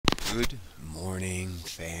Good morning,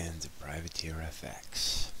 fans of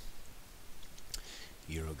PrivateerFX.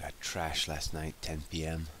 Euro got trashed last night, 10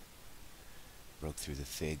 p.m. Broke through the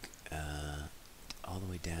fig all the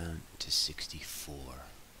way down to 64.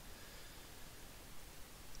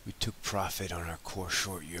 We took profit on our core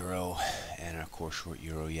short euro and our core short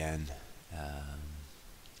euro yen.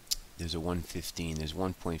 There's a 115. There's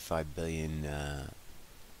 1.5 billion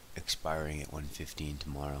expiring at 115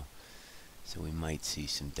 tomorrow. So we might see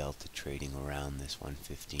some delta trading around this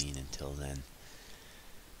 115 until then.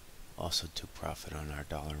 Also took profit on our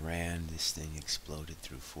dollar rand. This thing exploded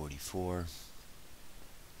through 44.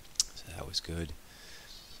 So that was good.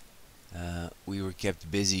 We were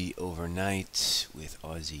kept busy overnight with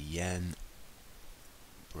Aussie yen.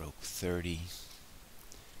 Broke 30.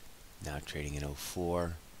 Now trading at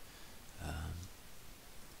 04.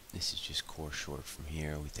 This is just core short from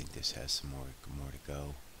here. We think this has some more to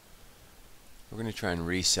go. We're going to try and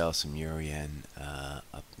resell some euro yen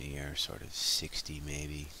up near sort of 60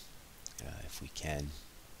 maybe, if we can.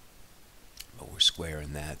 But we're square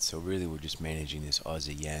in that. So really we're just managing this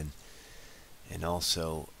Aussie yen. And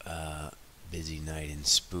also busy night in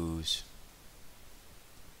SPOOs.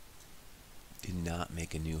 Did not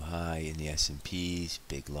make a new high in the S&Ps.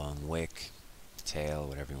 Big long wick, tail,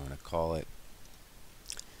 whatever you want to call it.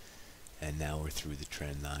 And now we're through the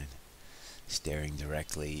trend line, staring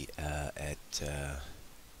directly at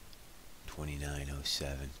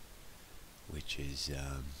 29.07, which is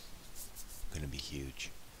going to be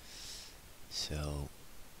huge. So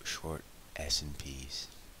short S&Ps.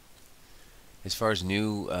 As far as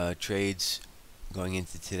new trades going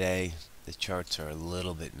into today, the charts are a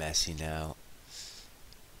little bit messy now.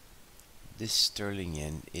 This sterling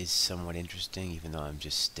yen is somewhat interesting, even though I'm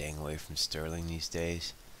just staying away from sterling these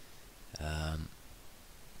days.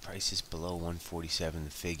 Prices below 147,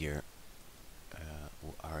 the figure,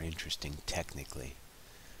 are interesting technically.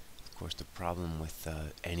 Of course, the problem with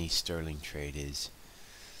any sterling trade is,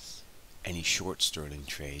 any short sterling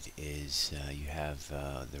trade is, you have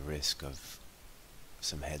the risk of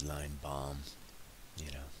some headline bomb,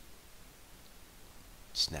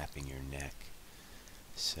 snapping your neck.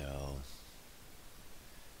 So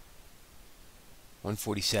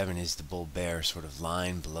 147 is the bull bear sort of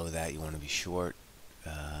line. Below that you want to be short,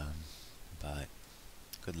 but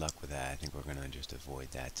good luck with that. I think we're going to just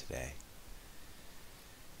avoid that today.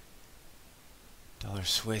 Dollar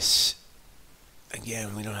Swiss,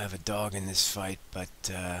 again, we don't have a dog in this fight, but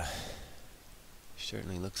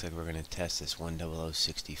certainly looks like we're going to test this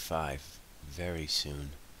 10065 very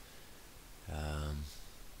soon.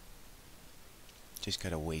 Just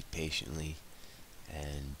gotta wait patiently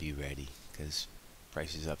and be ready, because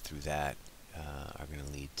prices up through that are going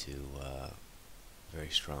to lead to very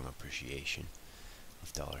strong appreciation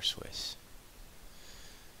of dollar Swiss.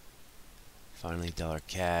 Finally, dollar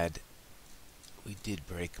CAD. We did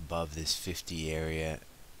break above this 50 area.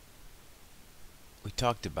 We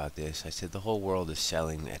talked about this. I said the whole world is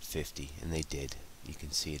selling at 50, and they did. You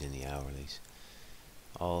can see it in the hourlies.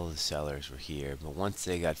 All the sellers were here, but once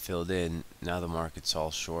they got filled in, now the market's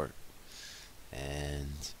all short.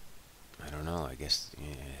 And I don't know, I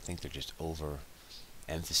think they're just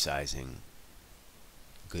over-emphasizing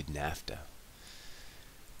good NAFTA.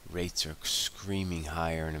 Rates are screaming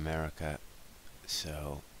higher in America,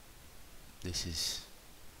 so this is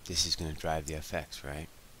going to drive the FX, right?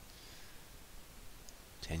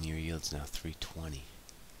 10-year yield's now 320.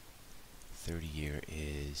 30-year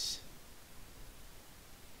is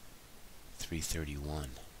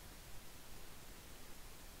 331.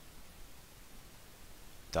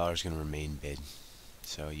 Dollar's going to remain bid,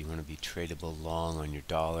 so you want to be tradable long on your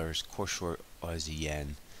dollars, core short Aussie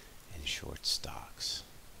yen, and short stocks.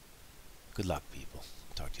 Good luck, people.